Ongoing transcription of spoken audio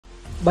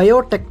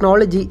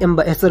Biotechnology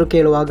ಎಂಬ ಹೆಸರು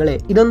ಕೇಳುವಾಗಲೇ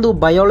ಇದೊಂದು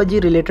ಬಯಾಲಜಿ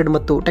ರಿಲೇಟೆಡ್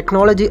ಮತ್ತು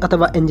ಟೆಕ್ನಾಲಜಿ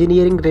ಅಥವಾ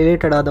ಎಂಜಿನಿಯರಿಂಗ್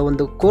ರಿಲೇಟೆಡ್ ಆದ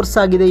ಒಂದು ಕೋರ್ಸ್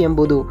ಆಗಿದೆ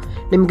ಎಂಬುದು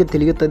ನಿಮಗೆ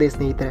ತಿಳಿಯುತ್ತದೆ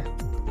ಸ್ನೇಹಿತರೆ.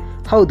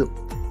 ಹೌದು,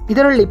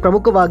 ಇದರಲ್ಲಿ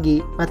ಪ್ರಮುಖವಾಗಿ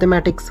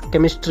ಮ್ಯಾಥಮ್ಯಾಟಿಕ್ಸ್,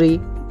 ಕೆಮಿಸ್ಟ್ರಿ,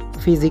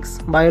 ಫಿಸಿಕ್ಸ್,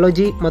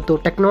 ಬಯಾಲಜಿ ಮತ್ತು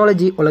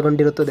ಟೆಕ್ನಾಲಜಿ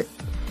ಒಳಗೊಂಡಿರುತ್ತದೆ.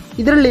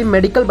 ಇದರಲ್ಲಿ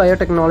medical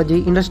biotechnology,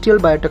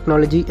 industrial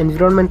biotechnology,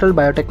 environmental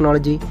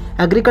biotechnology,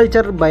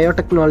 agriculture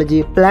biotechnology,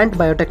 plant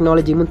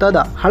biotechnology ಮುಂತಾದ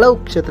ಹಲವು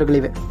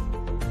ಕ್ಷೇತ್ರಗಳಿವೆ.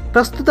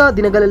 ಪ್ರಸ್ತುತ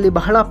ದಿನಗಳಲ್ಲಿ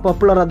ಬಹಳ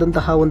ಪಾಪ್ಯುಲರ್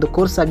ಆದಂತಹ ಒಂದು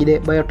ಕೋರ್ಸ್ ಆಗಿದೆ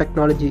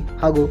ಬಯೋಟೆಕ್ನಾಲಜಿ,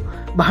 ಹಾಗೂ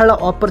ಬಹಳ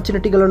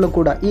ಆಪರ್ಚುನಿಟಿಗಳನ್ನು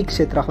ಕೂಡ ಈ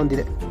ಕ್ಷೇತ್ರ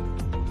ಹೊಂದಿದೆ.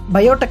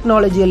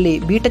 ಬಯೋಟೆಕ್ನಾಲಜಿಯಲ್ಲಿ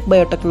ಬಿಟೆಕ್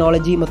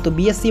ಬಯೋಟೆಕ್ನಾಲಜಿ ಮತ್ತು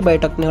BSc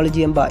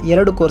ಬಯೋಟೆಕ್ನಾಲಜಿ ಎಂಬ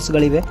 2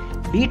 ಕೋರ್ಸ್ಗಳಿವೆ.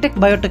 ಬಿಟೆಕ್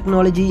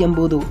ಬಯೋಟೆಕ್ನಾಲಜಿ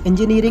ಎಂಬುದು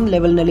ಎಂಜಿನಿಯರಿಂಗ್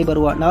ಲೆವೆಲ್ನಲ್ಲಿ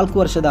ಬರುವ 4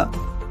 ವರ್ಷದ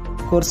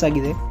ಕೋರ್ಸ್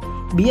ಆಗಿದೆ.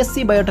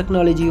 BSc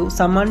ಬಯೋಟೆಕ್ನಾಲಜಿಯು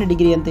ಸಾಮಾನ್ಯ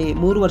ಡಿಗ್ರಿಯಂತೆಯೇ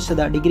 3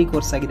 ವರ್ಷದ ಡಿಗ್ರಿ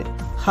ಕೋರ್ಸ್ ಆಗಿದೆ.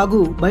 ಹಾಗೂ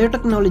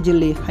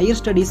ಬಯೋಟೆಕ್ನಾಲಜಿಯಲ್ಲಿ ಹೈಯರ್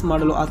ಸ್ಟಡೀಸ್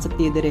ಮಾಡಲು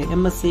ಆಸಕ್ತಿ ಇದ್ದರೆ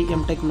MSc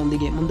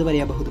MTechನೊಂದಿಗೆ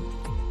ಮುಂದುವರಿಯಬಹುದು.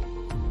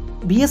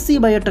 BSc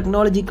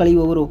ಬಯೋಟೆಕ್ನಾಲಜಿ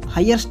ಕಲಿಯುವವರು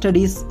ಹೈಯರ್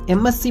ಸ್ಟಡೀಸ್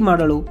MSc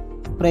ಮಾಡಲು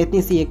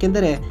ಪ್ರಯತ್ನಿಸಿ,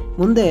 ಏಕೆಂದರೆ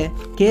ಮುಂದೆ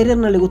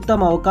ಕೆರಿಯರ್ನಲ್ಲಿ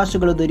ಉತ್ತಮ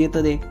ಅವಕಾಶಗಳು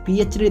ದೊರೆಯುತ್ತದೆ.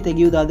 PhD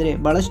ತೆಗೆಯುವುದಾದರೆ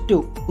ಬಹಳಷ್ಟು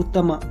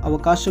ಉತ್ತಮ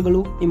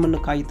ಅವಕಾಶಗಳು ನಿಮ್ಮನ್ನು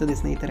ಕಾಯುತ್ತದೆ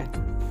ಸ್ನೇಹಿತರೆ.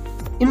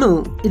 ಇನ್ನು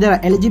ಇದರ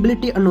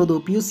ಎಲಿಜಿಬಿಲಿಟಿ ಅನ್ನೋದು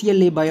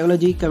PUCಯಲ್ಲಿ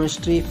biology,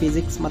 chemistry,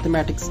 physics,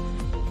 mathematics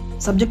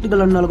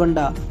ಸಬ್ಜೆಕ್ಟ್ಗಳನ್ನೊಳಗೊಂಡ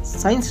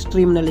science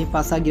ಸ್ಟ್ರೀಮ್ನಲ್ಲಿ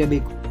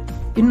ಪಾಸಾಗಿರಬೇಕು.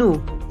 ಇನ್ನು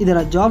ಇದರ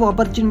ಜಾಬ್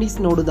ಆಪರ್ಚುನಿಟೀಸ್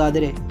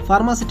ನೋಡುವುದಾದರೆ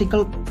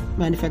pharmaceutical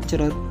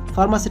manufacturer,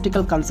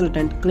 pharmaceutical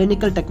consultant,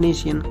 clinical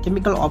technician,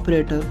 chemical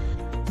operator,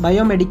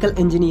 biomedical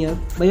engineer,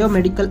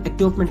 biomedical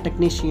equipment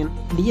technician,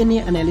 DNA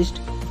analyst,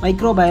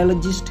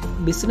 microbiologist,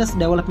 business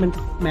development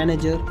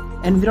manager,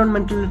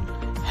 environmental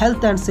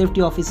health and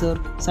safety officer,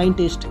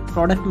 scientist,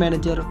 product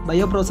manager,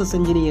 ಬಯೋಪ್ರೋಸೆಸ್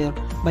engineer,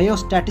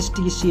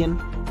 ಬಯೋಸ್ಟ್ಯಾಟಿಸ್ಟಿಷಿಯನ್,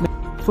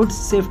 food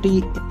safety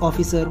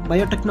officer,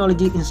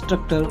 biotechnology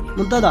instructor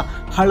ಮುಂತಾದ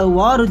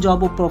ಹಲವಾರು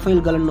job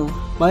ಪ್ರೊಫೈಲ್ಗಳನ್ನು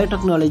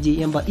biotechnology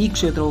ಎಂಬ ಈ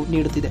ಕ್ಷೇತ್ರವು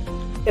ನೀಡುತ್ತಿದೆ.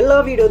 ಎಲ್ಲ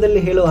ವಿಡಿಯೋದಲ್ಲಿ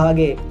ಹೇಳುವ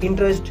ಹಾಗೆ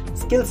ಇಂಟ್ರೆಸ್ಟ್,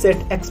 ಸ್ಕಿಲ್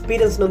ಸೆಟ್,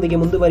 ಎಕ್ಸ್ಪೀರಿಯನ್ಸ್ನೊಂದಿಗೆ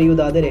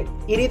ಮುಂದುವರಿಯುವುದಾದರೆ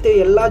ಈ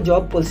ರೀತಿಯ ಎಲ್ಲ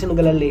ಜಾಬ್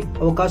ಪೊಸಿಷನ್ಗಳಲ್ಲಿ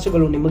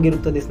ಅವಕಾಶಗಳು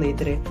ನಿಮಗಿರುತ್ತದೆ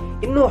ಸ್ನೇಹಿತರೆ.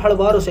 ಇನ್ನೂ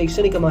ಹಲವಾರು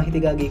ಶೈಕ್ಷಣಿಕ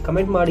ಮಾಹಿತಿಗಾಗಿ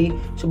ಕಮೆಂಟ್ ಮಾಡಿ.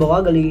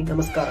 ಶುಭವಾಗಲಿ.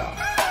 ನಮಸ್ಕಾರ.